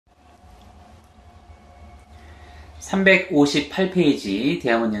358페이지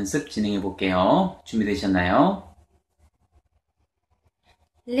대화문 연습 진행해 볼게요. 준비되셨나요?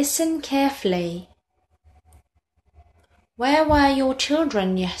 Listen carefully. Where were your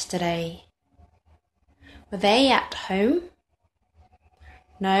children yesterday? Were they at home?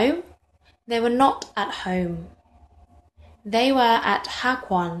 No, they were not at home. They were at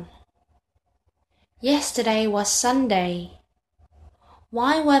Hakwan. Yesterday was Sunday.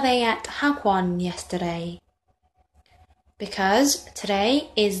 Why were they at Hakwan yesterday? Because today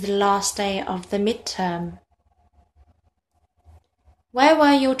is the last day of the midterm. Where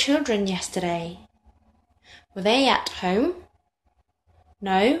were your children yesterday? Were they at home?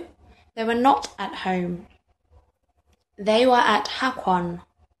 No, they were not at home. They were at Hakwan.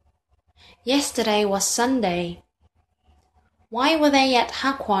 Yesterday was Sunday. Why were they at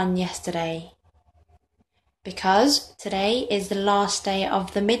Hakwan yesterday? Because today is the last day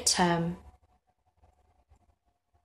of the midterm.